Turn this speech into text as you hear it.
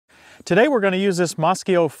Today we're going to use this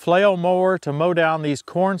Moschio Flail Mower to mow down these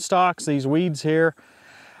corn stalks, these weeds here.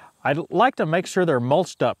 I'd like to make sure they're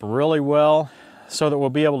mulched up really well so that we'll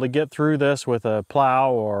be able to get through this with a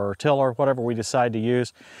plow or tiller, whatever we decide to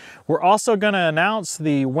use. We're also going to announce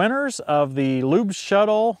the winners of the Lube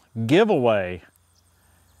Shuttle giveaway.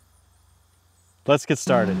 Let's get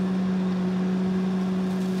started.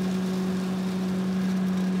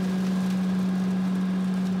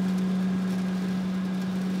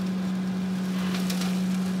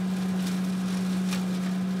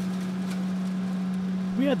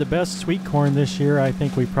 We had the best sweet corn this year I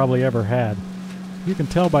think we probably ever had. You can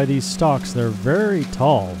tell by these stalks they're very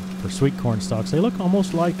tall for sweet corn stalks. They look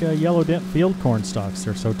almost like yellow dent field corn stalks,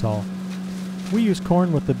 they're so tall. We use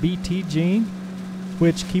corn with the BT gene,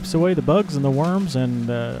 which keeps away the bugs and the worms, and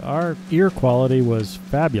our ear quality was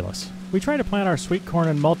fabulous. We try to plant our sweet corn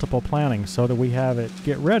in multiple plantings so that we have it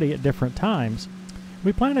get ready at different times.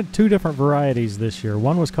 We planted two different varieties this year.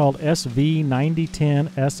 One was called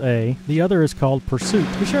SV9010SA. The other is called Pursuit.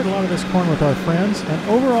 We shared a lot of this corn with our friends, and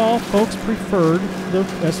overall, folks preferred the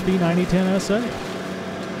SV9010SA.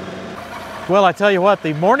 Well, I tell you what,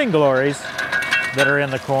 the morning glories that are in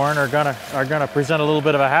the corn are gonna present a little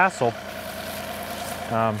bit of a hassle.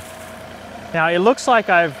 Now, it looks like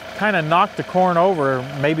I've kind of knocked the corn over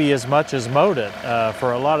maybe as much as mowed it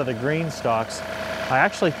for a lot of the green stalks. I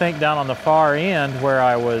actually think down on the far end where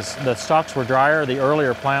the stalks were drier, the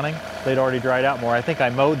earlier planting, they'd already dried out more. I think I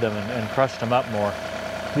mowed them and crushed them up more.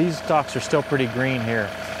 These stalks are still pretty green here.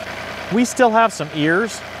 We still have some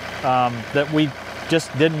ears that we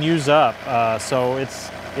just didn't use up. So it's,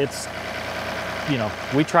 you know,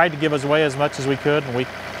 we tried to give away as much as we could and we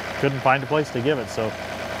couldn't find a place to give it. So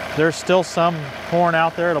there's still some corn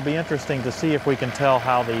out there. It'll be interesting to see if we can tell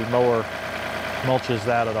how the mower mulches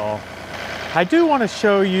that at all. I do want to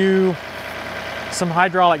show you some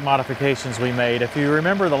hydraulic modifications we made. If you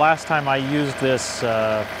remember the last time I used this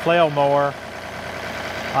flail mower,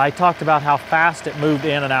 I talked about how fast it moved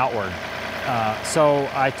in and outward. So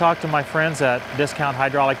I talked to my friends at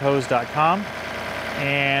discounthydraulichose.com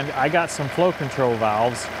and I got some flow control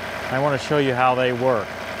valves. I want to show you how they work.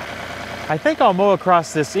 I think I'll mow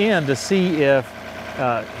across this end to see if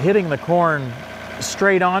hitting the corn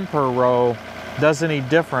straight on per row does any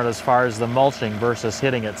different as far as the mulching versus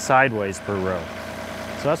hitting it sideways per row.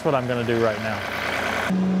 So that's what I'm going to do right now.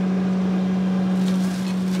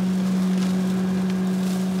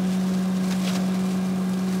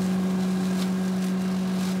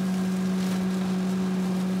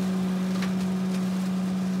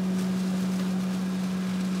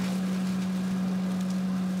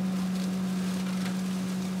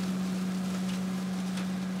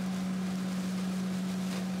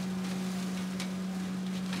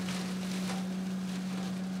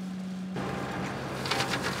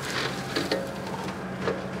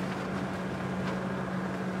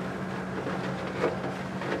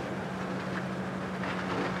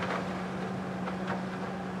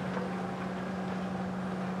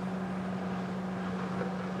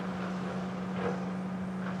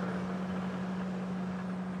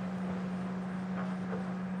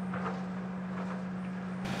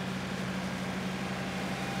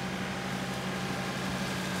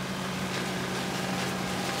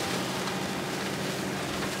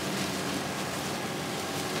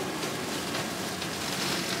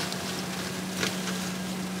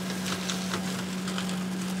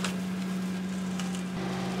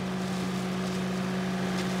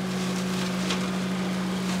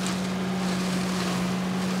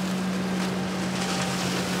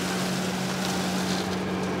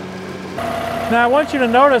 Now I want you to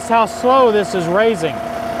notice how slow this is raising and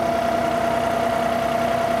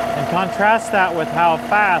contrast that with how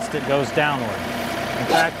fast it goes downward. In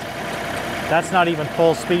fact, that's not even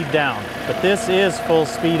full speed down, but this is full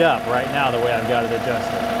speed up right now the way I've got it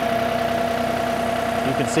adjusted.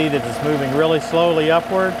 You can see that it's moving really slowly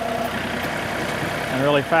upward and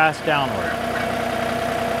really fast downward.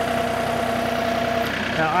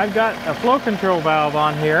 Now I've got a flow control valve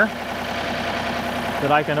on here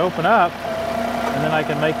that I can open up, and then I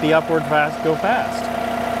can make the upward fast go fast.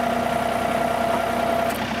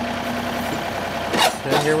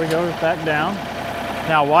 Okay, here we go, back down.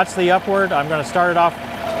 Now watch the upward. I'm going to start it off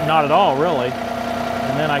not at all really,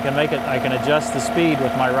 and then I can adjust the speed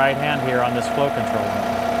with my right hand here on this flow control.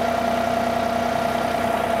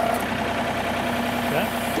 Okay.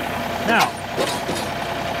 Now,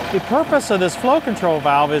 the purpose of this flow control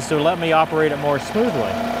valve is to let me operate it more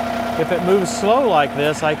smoothly. If it moves slow like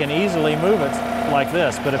this, I can easily move it like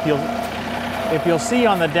this, but if you'll see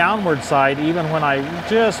on the downward side, even when I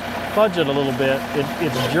just fudge it a little bit,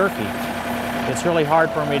 it's jerky. It's really hard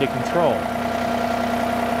for me to control.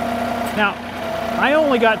 Now, I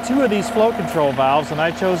only got 2 of these flow control valves, and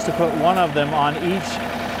I chose to put 1 of them on each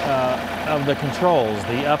of the controls,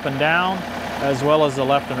 the up and down, as well as the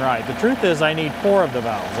left and right. The truth is I need 4 of the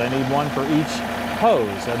valves. I need 1 for each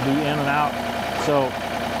hose. That'd be in and out. So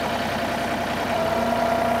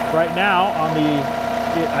right now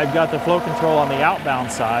I've got the flow control on the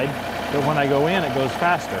outbound side, but when I go in, it goes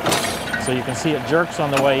faster. So you can see it jerks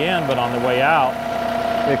on the way in, but on the way out,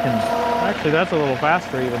 it can, actually that's a little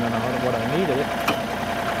faster even than what I needed it.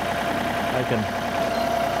 I can,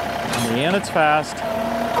 on the in it's fast,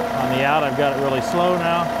 on the out I've got it really slow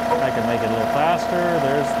now. I can make it a little faster,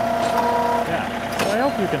 yeah. So I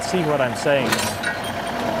hope you can see what I'm saying now.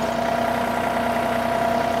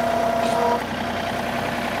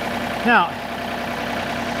 Now,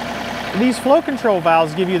 these flow control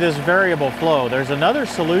valves give you this variable flow. There's another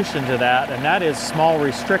solution to that, and that is small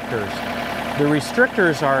restrictors. The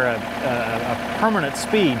restrictors are a permanent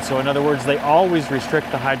speed, so in other words, they always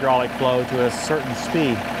restrict the hydraulic flow to a certain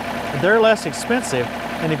speed. They're less expensive,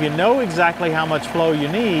 and if you know exactly how much flow you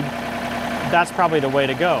need, that's probably the way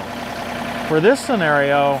to go. For this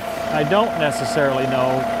scenario, I don't necessarily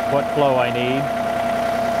know what flow I need,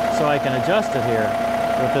 so I can adjust it here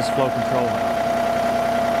with this flow control valve.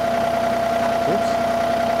 Oops,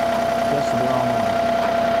 adjusted the wrong one.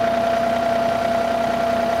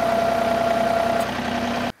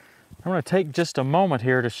 I'm going to take just a moment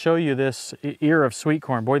here to show you this ear of sweet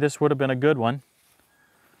corn. Boy, this would have been a good one.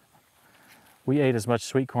 We ate as much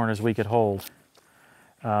sweet corn as we could hold.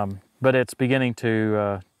 But it's beginning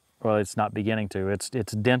to, well, it's not beginning to, it's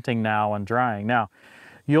denting now and drying. Now,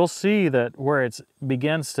 you'll see that where it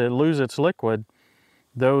begins to lose its liquid,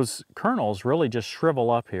 those kernels really just shrivel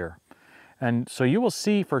up here. And so you will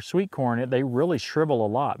see for sweet corn, they really shrivel a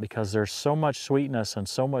lot because there's so much sweetness and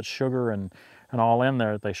so much sugar and all in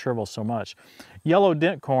there, they shrivel so much. Yellow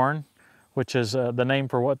dent corn, which is the name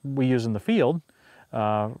for what we use in the field,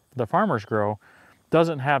 the farmers grow,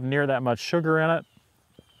 doesn't have near that much sugar in it,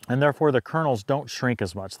 and therefore the kernels don't shrink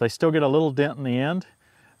as much. They still get a little dent in the end,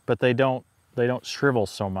 but they don't shrivel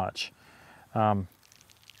so much.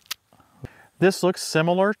 This looks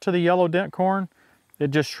similar to the yellow dent corn. It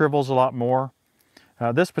just shrivels a lot more.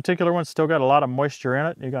 This particular one's still got a lot of moisture in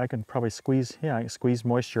it. I can probably squeeze, yeah, I can squeeze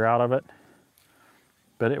moisture out of it.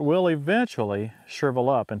 But it will eventually shrivel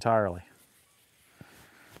up entirely.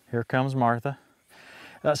 Here comes Martha.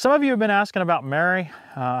 Some of you have been asking about Mary.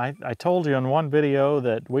 I told you in one video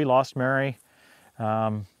that we lost Mary.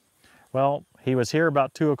 Well, he was here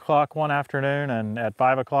about 2 o'clock one afternoon, and at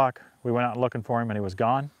 5 o'clock we went out looking for him and he was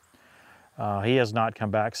gone. He has not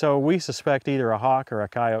come back. So we suspect either a hawk or a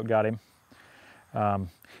coyote got him.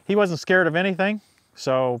 He wasn't scared of anything,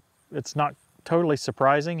 so it's not totally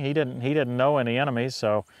surprising. He didn't know any enemies,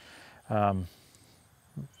 so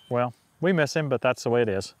well, we miss him, but that's the way it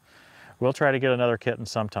is. We'll try to get another kitten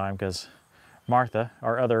sometime because Martha,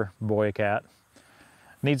 our other boy cat,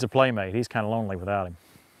 needs a playmate. He's kind of lonely without him.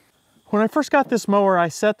 When I first got this mower, I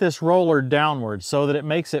set this roller downward so that it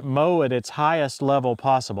makes it mow at its highest level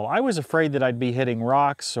possible. I was afraid that I'd be hitting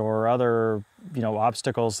rocks or other,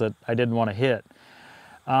 obstacles that I didn't want to hit.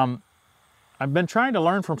 I've been trying to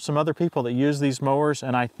learn from some other people that use these mowers,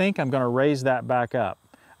 and I think I'm going to raise that back up.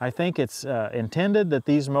 I think it's intended that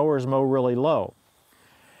these mowers mow really low.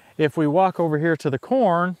 If we walk over here to the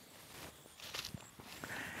corn,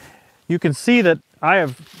 you can see that I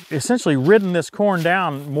have essentially ridden this corn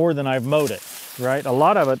down more than I've mowed it, right? A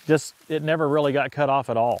lot of it it never really got cut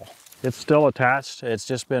off at all. It's still attached, it's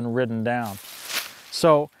just been ridden down.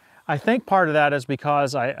 So I think part of that is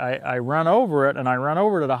because I run over it, and I run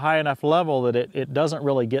over it at a high enough level that it doesn't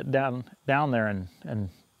really get down there and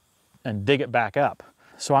dig it back up.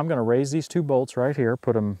 So I'm gonna raise these 2 bolts right here,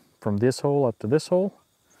 put them from this hole up to this hole,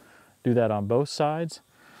 do that on both sides.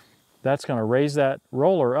 That's gonna raise that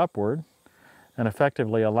roller upward and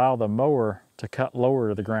effectively allow the mower to cut lower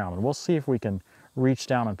to the ground. And we'll see if we can reach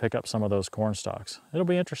down and pick up some of those corn stalks. It'll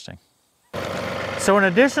be interesting. So in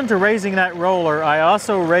addition to raising that roller, I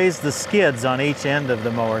also raised the skids on each end of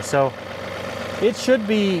the mower. So it should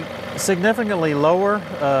be significantly lower.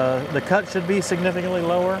 The cut should be significantly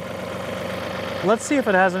lower. Let's see if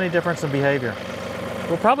it has any difference in behavior.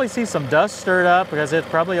 We'll probably see some dust stirred up because it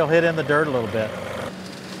probably will hit in the dirt a little bit.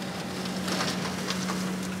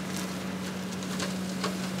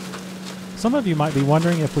 Some of you might be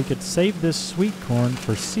wondering if we could save this sweet corn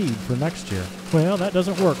for seed for next year. Well, that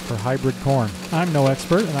doesn't work for hybrid corn. I'm no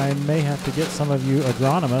expert, and I may have to get some of you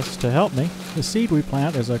agronomists to help me. The seed we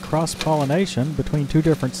plant is a cross-pollination between two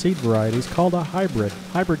different seed varieties called a hybrid.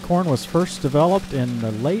 Hybrid corn was first developed in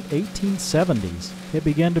the late 1870s. It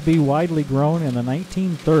began to be widely grown in the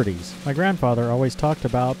 1930s. My grandfather always talked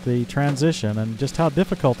about the transition and just how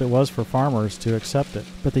difficult it was for farmers to accept it.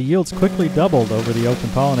 But the yields quickly doubled over the open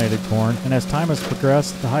pollinated corn, and as time has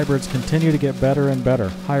progressed, the hybrids continue to get better and better.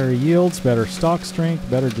 Higher yields, better stalk strength,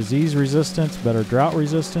 better disease resistance, better drought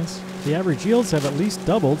resistance. The average yields have at least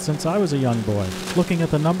doubled since I was a young boy. Looking at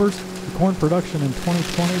the numbers, the corn production in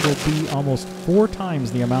 2020 will be almost 4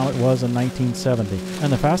 times the amount it was in 1970.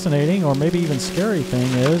 And the fascinating, or maybe even scary thing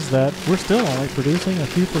is that we're still only producing a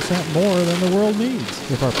few % more than the world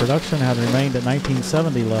needs. If our production had remained at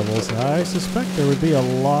 1970 levels, I suspect there would be a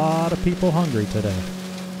lot of people hungry today.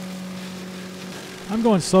 I'm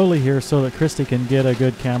going slowly here so that Christy can get a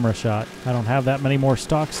good camera shot. I don't have that many more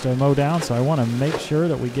stalks to mow down, so I want to make sure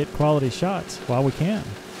that we get quality shots while we can.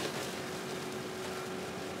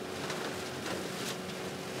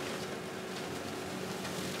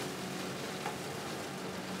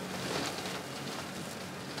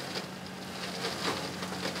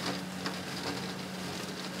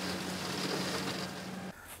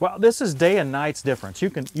 Well, this is day and night's difference. You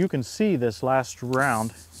can see this last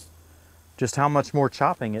round, just how much more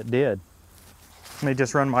chopping it did. Let me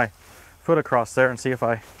just run my foot across there and see if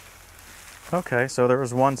I... Okay, so there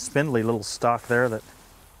was one spindly little stalk there that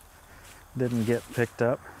didn't get picked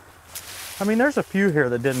up. I mean, there's a few here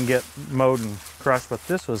that didn't get mowed and crushed, but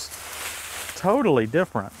this was totally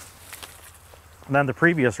different than the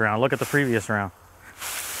previous round. Look at the previous round.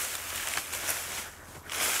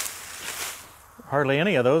 Hardly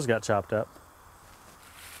any of those got chopped up.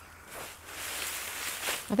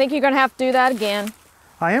 I think you're going to have to do that again.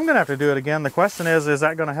 I am going to have to do it again. The question is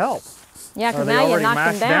that going to help? Yeah, because now you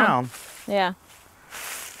knocked them down. Yeah.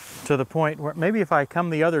 To the point where maybe if I come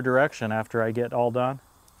the other direction after I get all done.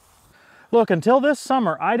 Look, until this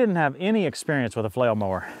summer, I didn't have any experience with a flail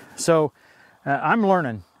mower. So I'm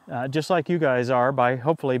learning, just like you guys are,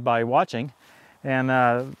 hopefully by watching. And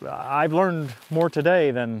I've learned more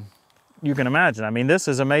today than you can imagine. I mean, this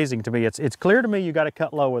is amazing to me. It's clear to me you got to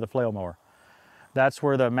cut low with a flail mower. That's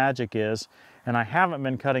where the magic is, and I haven't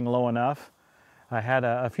been cutting low enough. I had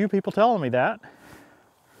a few people telling me that.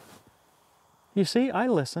 You see, I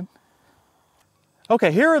listen.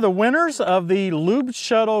 Okay, here are the winners of the Lube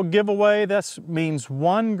Shuttle giveaway. That means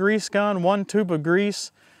 1 grease gun, 1 tube of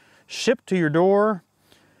grease, shipped to your door.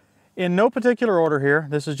 In no particular order here.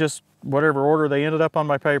 This is just whatever order they ended up on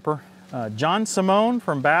my paper. John Simone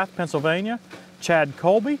from Bath, Pennsylvania. Chad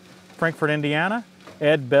Colby, Frankfort, Indiana.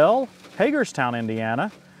 Ed Bell, Hagerstown,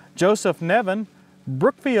 Indiana. Joseph Nevin,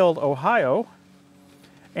 Brookfield, Ohio.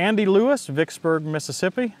 Andy Lewis, Vicksburg,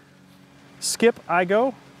 Mississippi. Skip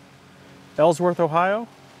Igo, Ellsworth, Ohio.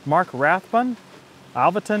 Mark Rathbun,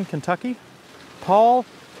 Alvaton, Kentucky. Paul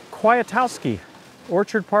Kwiatowski,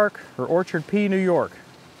 Orchard Park or Orchard P, New York.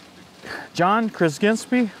 John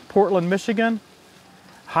Krasinski, Portland, Michigan.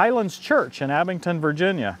 Highlands Church in Abington,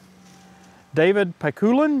 Virginia. David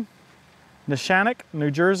Pikulin, Neshannock, New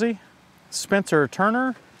Jersey. Spencer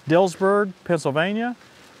Turner, Dillsburg, Pennsylvania.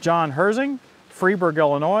 John Herzing, Freeburg,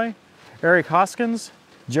 Illinois. Eric Hoskins,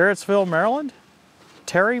 Jarrettsville, Maryland.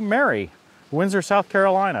 Terry Mary, Windsor, South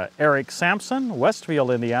Carolina. Eric Sampson,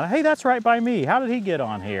 Westfield, Indiana. Hey, that's right by me. How did he get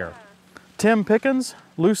on here? Tim Pickens,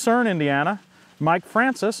 Lucerne, Indiana. Mike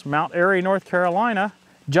Francis, Mount Airy, North Carolina.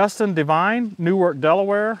 Justin Devine, Newark,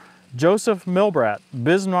 Delaware. Joseph Milbrat,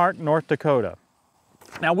 Bismarck, North Dakota.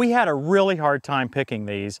 Now, we had a really hard time picking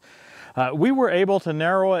these. We were able to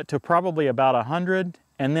narrow it to probably about 100,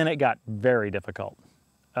 and then it got very difficult.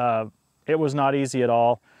 It was not easy at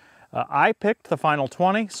all. I picked the final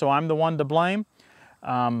 20, so I'm the one to blame.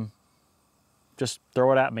 Just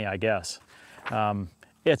throw it at me, I guess.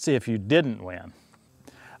 It's if you didn't win.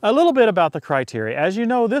 A little bit about the criteria. As you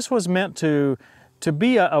know, this was meant to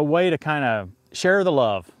be a way to kind of share the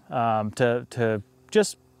love, to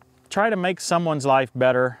just try to make someone's life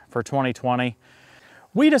better for 2020.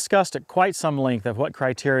 We discussed at quite some length of what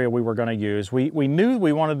criteria we were going to use. We knew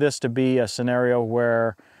we wanted this to be a scenario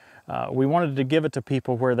where we wanted to give it to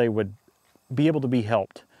people where they would be able to be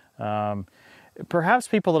helped. Perhaps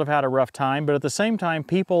people that have had a rough time, but at the same time,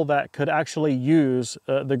 people that could actually use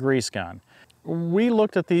the grease gun. We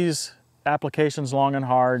looked at these applications long and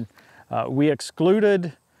hard. We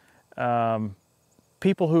excluded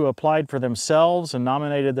people who applied for themselves and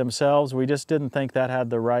nominated themselves. We just didn't think that had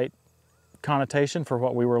the right connotation for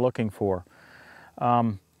what we were looking for.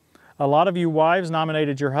 A A lot of you wives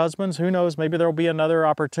nominated your husbands. Who knows, maybe there'll be another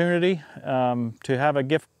opportunity to have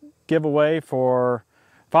a giveaway for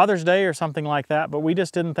Father's Day or something like that, but we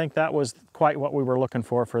just didn't think that was quite what we were looking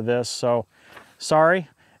for this. So sorry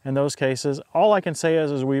in those cases. All I can say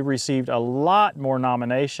is we received a lot more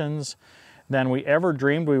nominations than we ever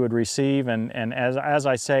dreamed we would receive, and as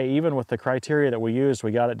I say, even with the criteria that we used,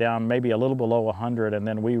 we got it down maybe a little below 100, and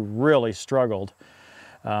then we really struggled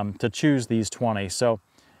to choose these 20. So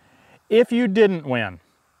if you didn't win,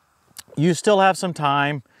 you still have some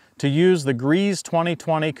time to use the Grease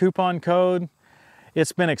 2020 coupon code.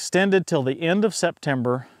 It's been extended till the end of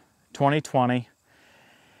September 2020.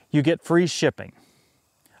 You get free shipping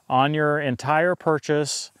on your entire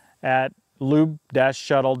purchase at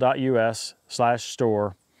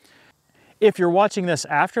lube-shuttle.us/store. If you're watching this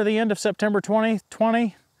after the end of September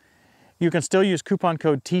 2020, you can still use coupon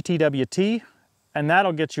code TTWT, and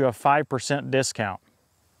that'll get you a 5% discount.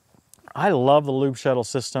 I love the Lube Shuttle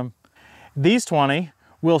system. These 20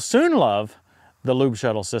 will soon love the Lube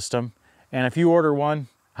Shuttle system, and if you order one,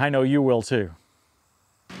 I know you will too.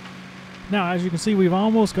 Now, as you can see, we've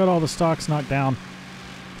almost got all the stalks knocked down,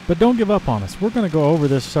 but don't give up on us. We're going to go over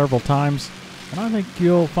this several times, and I think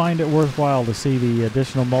you'll find it worthwhile to see the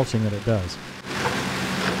additional mulching that it does.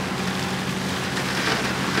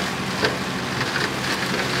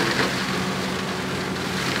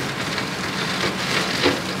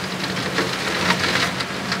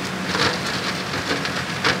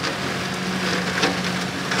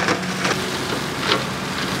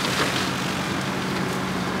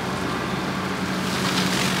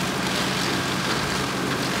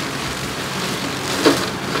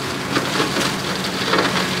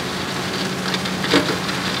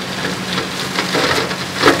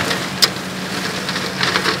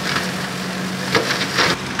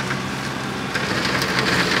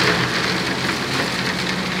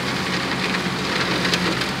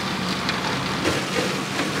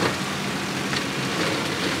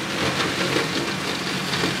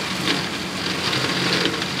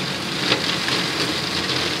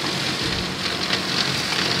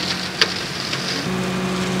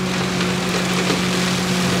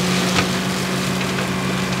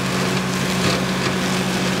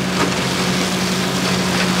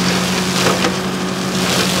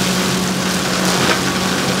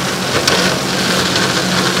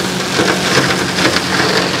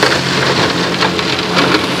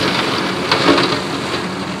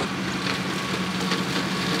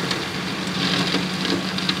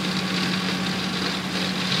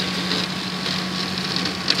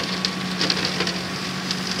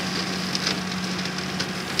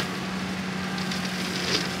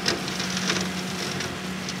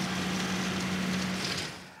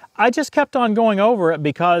 I just kept on going over it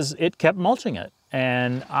because it kept mulching it.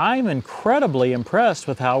 And I'm incredibly impressed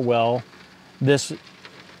with how well this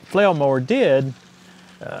flail mower did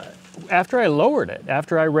after I lowered it,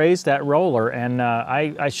 after I raised that roller. And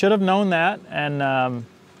I should have known that and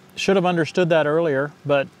should have understood that earlier,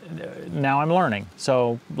 but now I'm learning.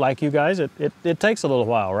 So like you guys, it takes a little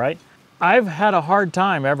while, right? I've had a hard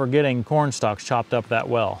time ever getting corn stalks chopped up that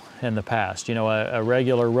well in the past. You know, a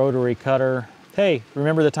regular rotary cutter. Hey,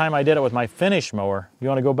 remember the time I did it with my finish mower? You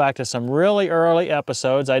want to go back to some really early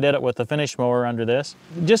episodes, I did it with the finish mower under this.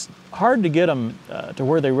 Just hard to get them to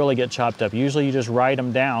where they really get chopped up. Usually you just ride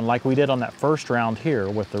them down like we did on that first round here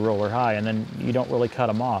with the roller high, and then you don't really cut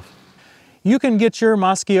them off. You can get your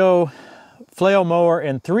Moschio flail mower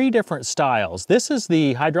in 3 different styles. This is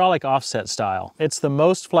the hydraulic offset style. It's the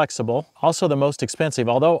most flexible, also the most expensive,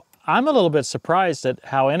 although I'm a little bit surprised at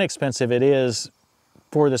how inexpensive it is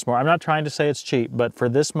for this mower. I'm not trying to say it's cheap, but for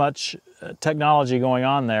this much technology going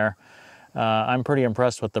on there, I'm pretty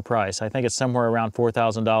impressed with the price. I think it's somewhere around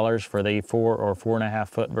 $4,000 for the 4 or 4.5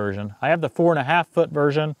 foot version. I have the 4.5 foot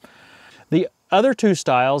version. The other 2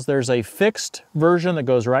 styles, there's a fixed version that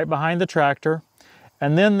goes right behind the tractor,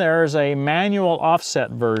 and then there's a manual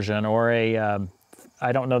offset version, or a,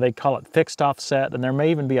 I don't know, they call it fixed offset, and there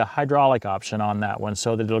may even be a hydraulic option on that one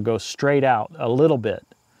so that it'll go straight out a little bit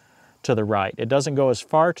to the right. It doesn't go as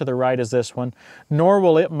far to the right as this one, nor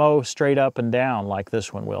will it mow straight up and down like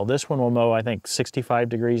this one will. This one will mow, I think, 65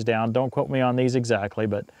 degrees down. Don't quote me on these exactly,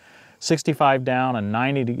 but 65 down and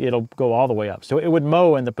 90, it'll go all the way up. So it would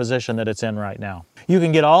mow in the position that it's in right now. You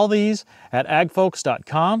can get all these at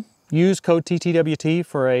agfolks.com. Use code TTWT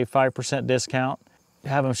for a 5% discount.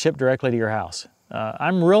 Have them shipped directly to your house.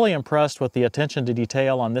 I'm really impressed with the attention to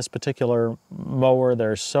detail on this particular mower.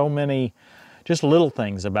 There's so many just little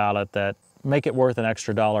things about it that make it worth an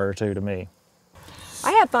extra $1 or $2 to me.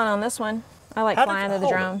 I had fun on this one. I like flying to the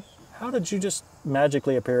drone. How did you just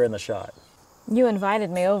magically appear in the shot? You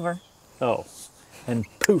invited me over. Oh, and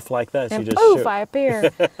poof like that. And she just poof, shook. I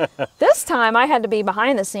appear. This time I had to be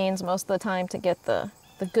behind the scenes most of the time to get the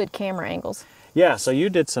good camera angles. Yeah, so you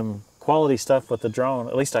did some quality stuff with the drone.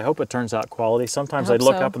 At least I hope it turns out quality. Sometimes I I'd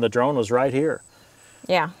hope look so. up and the drone was right here.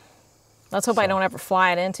 Yeah. Let's hope I don't ever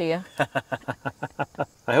fly it into you.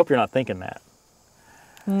 I hope you're not thinking that.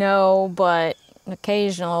 No, but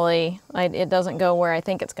occasionally it doesn't go where I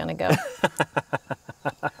think it's going to go.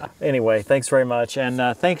 Anyway, thanks very much.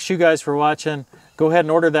 And thanks you guys for watching. Go ahead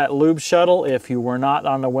and order that Lube Shuttle if you were not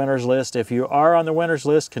on the winners list. If you are on the winners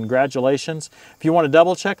list, congratulations. If you want to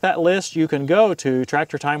double check that list, you can go to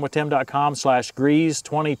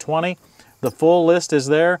tractortimewithtim.com/grease2020. The full list is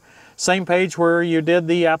there. Same page where you did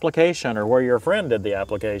the application or where your friend did the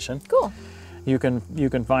application. Cool. You can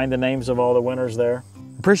find the names of all the winners there.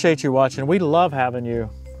 Appreciate you watching. We love having you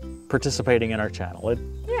participating in our channel.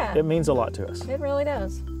 It means a lot to us. It really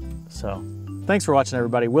does. So thanks for watching,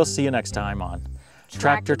 everybody. We'll see you next time on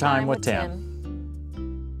Tractor Time with Tim.